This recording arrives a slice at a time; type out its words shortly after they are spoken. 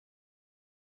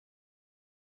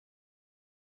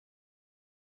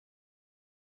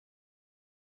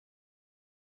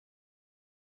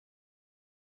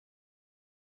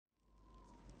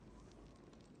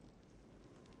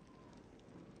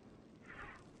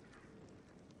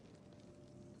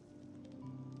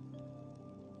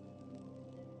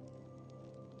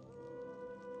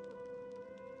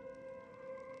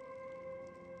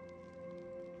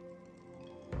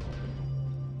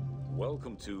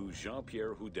Welcome to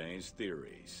Jean-Pierre Houdin's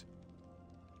Theories.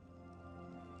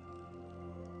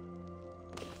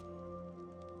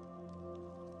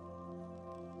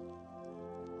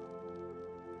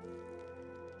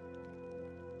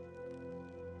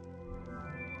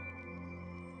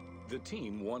 The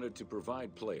team wanted to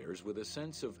provide players with a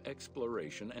sense of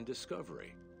exploration and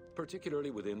discovery,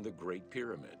 particularly within the Great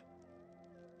Pyramid.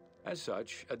 As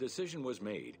such, a decision was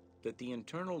made that the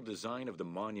internal design of the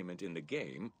monument in the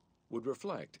game would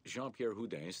reflect Jean-Pierre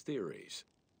Houdin's theories.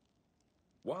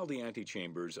 While the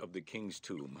antechambers of the king's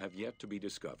tomb have yet to be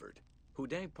discovered,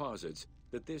 Houdin posits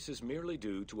that this is merely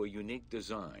due to a unique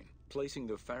design, placing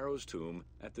the pharaoh's tomb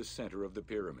at the center of the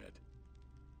pyramid.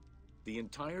 The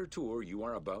entire tour you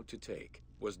are about to take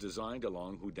was designed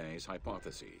along Houdin's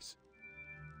hypotheses.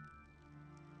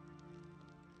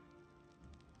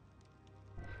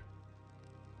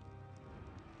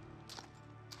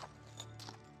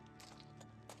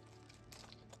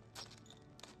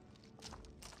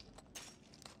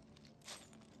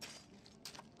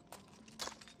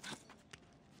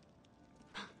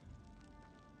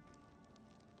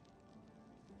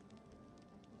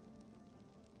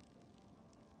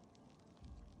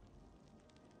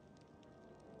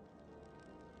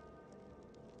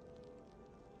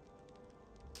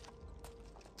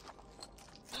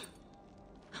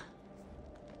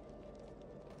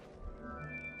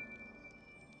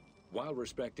 While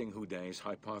respecting Houdin's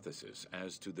hypothesis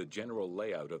as to the general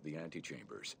layout of the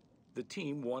antechambers, the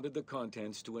team wanted the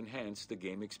contents to enhance the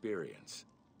game experience.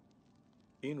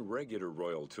 In regular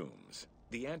royal tombs,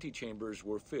 the antechambers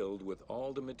were filled with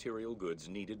all the material goods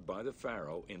needed by the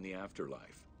pharaoh in the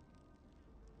afterlife.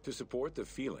 To support the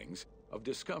feelings of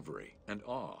discovery and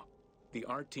awe, the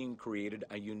art team created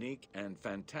a unique and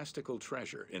fantastical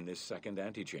treasure in this second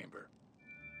antechamber.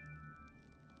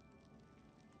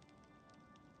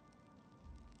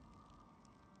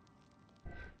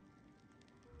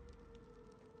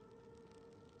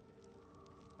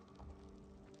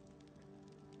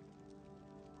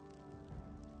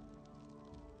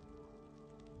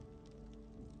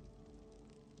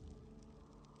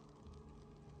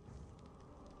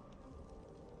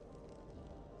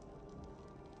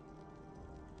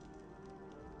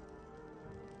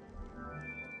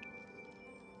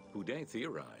 Houdin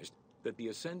theorized that the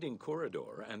ascending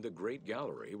corridor and the Great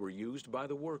Gallery were used by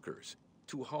the workers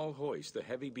to haul hoist the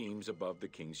heavy beams above the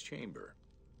king's chamber.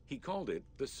 He called it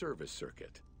the service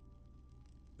circuit.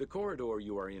 The corridor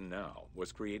you are in now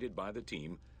was created by the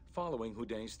team following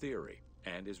Houdin's theory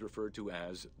and is referred to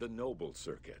as the noble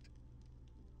circuit.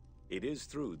 It is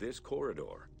through this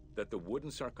corridor that the wooden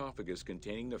sarcophagus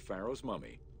containing the pharaoh's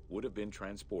mummy would have been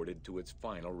transported to its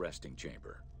final resting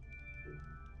chamber.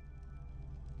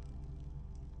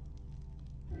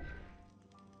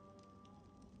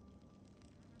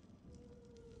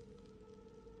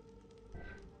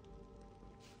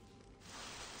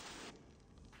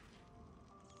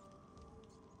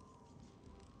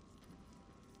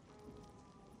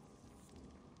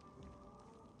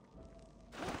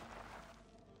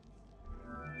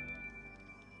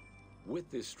 With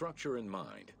this structure in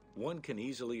mind, one can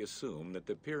easily assume that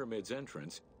the pyramid's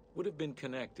entrance would have been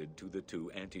connected to the two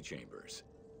antechambers.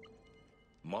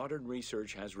 Modern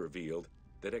research has revealed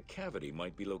that a cavity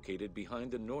might be located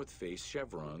behind the north face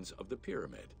chevrons of the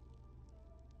pyramid.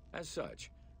 As such,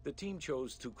 the team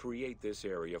chose to create this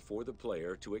area for the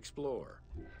player to explore.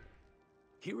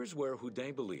 Here is where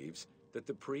Houdin believes that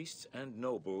the priests and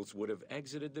nobles would have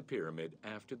exited the pyramid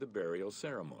after the burial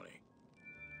ceremony.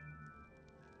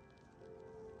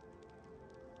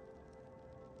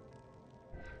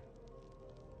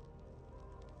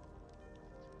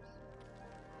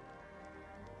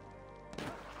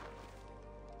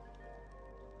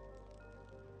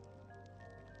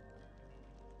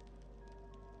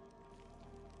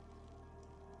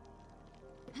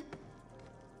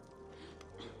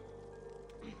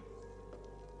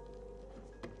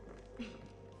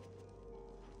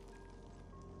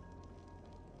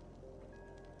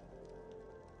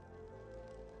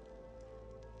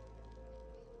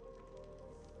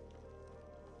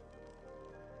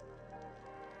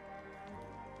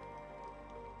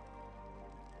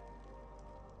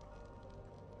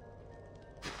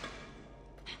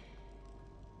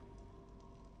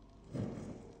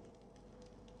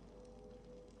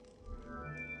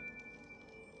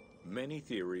 Many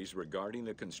theories regarding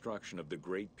the construction of the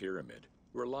Great Pyramid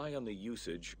rely on the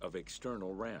usage of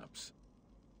external ramps.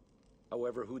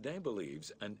 However, Houdin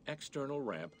believes an external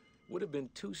ramp would have been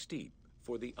too steep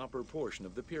for the upper portion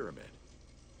of the pyramid.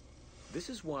 This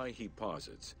is why he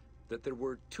posits that there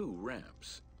were two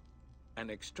ramps, an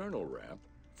external ramp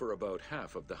for about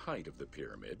half of the height of the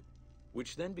pyramid,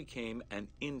 which then became an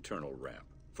internal ramp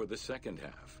for the second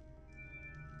half.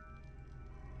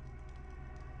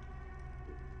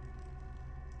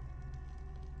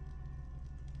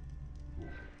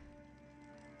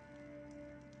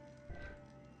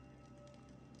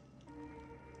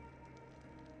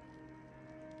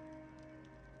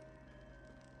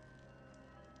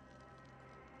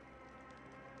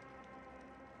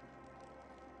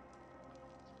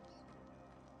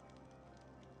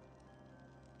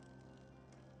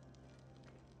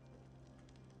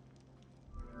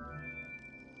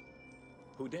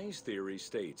 Houdin's theory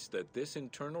states that this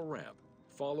internal ramp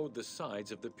followed the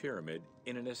sides of the pyramid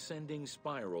in an ascending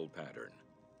spiral pattern.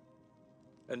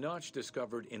 A notch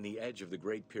discovered in the edge of the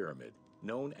Great Pyramid,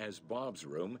 known as Bob's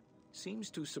Room, seems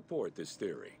to support this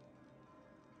theory.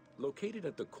 Located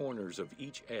at the corners of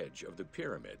each edge of the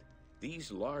pyramid,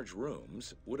 these large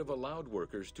rooms would have allowed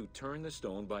workers to turn the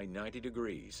stone by 90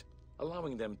 degrees,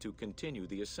 allowing them to continue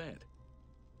the ascent.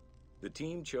 The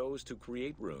team chose to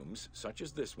create rooms such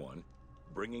as this one,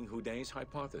 bringing Houdin's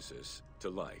hypothesis to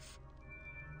life.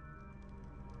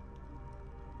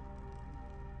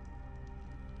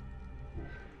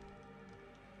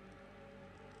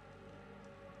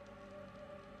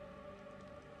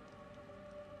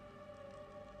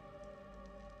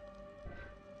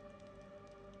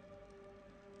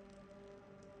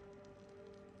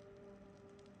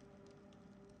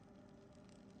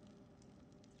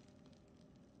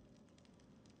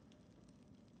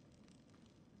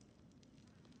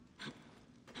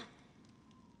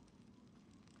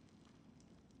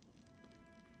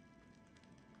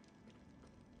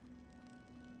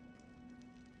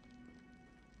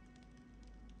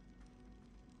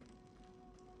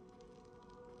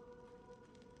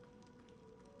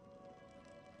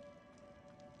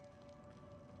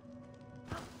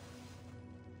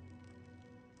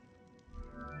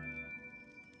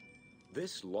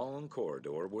 This long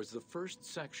corridor was the first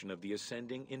section of the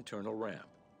ascending internal ramp.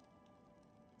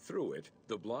 Through it,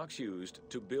 the blocks used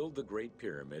to build the Great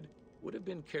Pyramid would have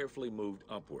been carefully moved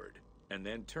upward and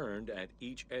then turned at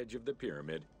each edge of the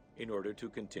pyramid in order to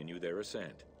continue their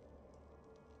ascent.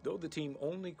 Though the team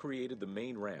only created the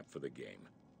main ramp for the game,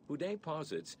 Houdin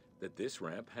posits that this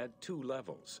ramp had 2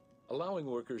 levels, allowing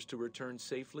workers to return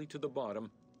safely to the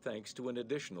bottom thanks to an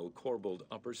additional corbelled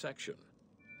upper section.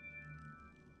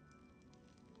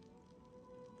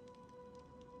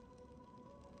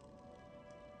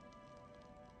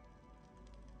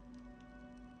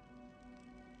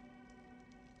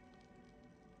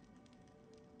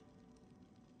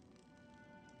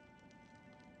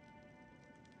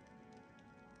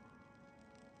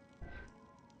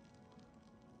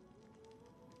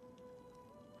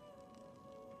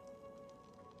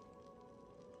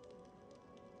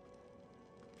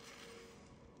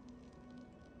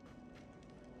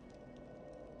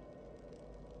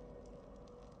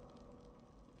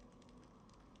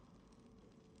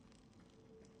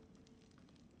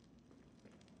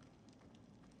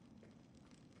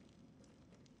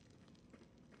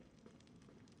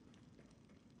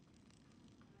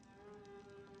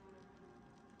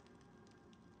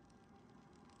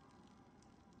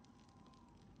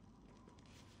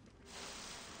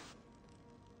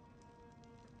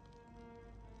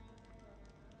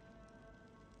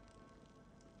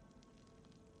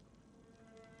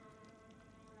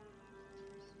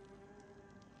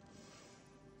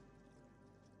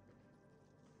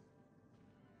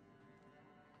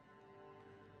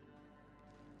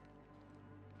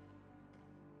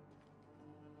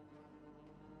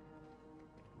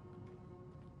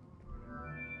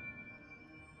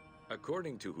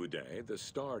 According to Houdin, the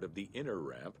start of the inner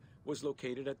ramp was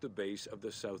located at the base of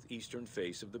the southeastern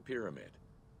face of the pyramid.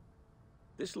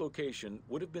 This location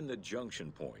would have been the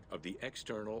junction point of the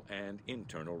external and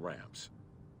internal ramps.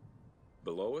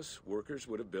 Below us, workers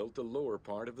would have built the lower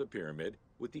part of the pyramid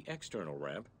with the external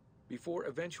ramp before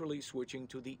eventually switching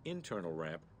to the internal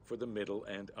ramp for the middle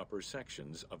and upper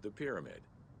sections of the pyramid.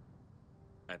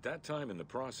 At that time in the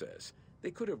process,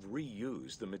 they could have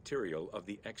reused the material of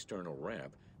the external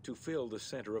ramp to fill the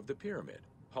center of the pyramid,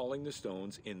 hauling the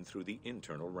stones in through the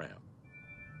internal ramp.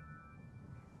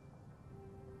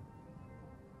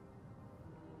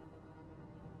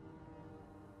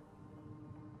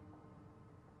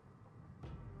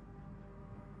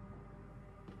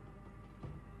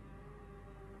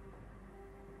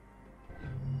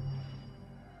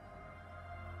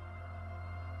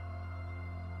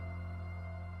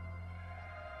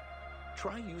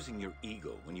 Try using your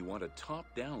eagle when you want a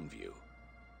top-down view.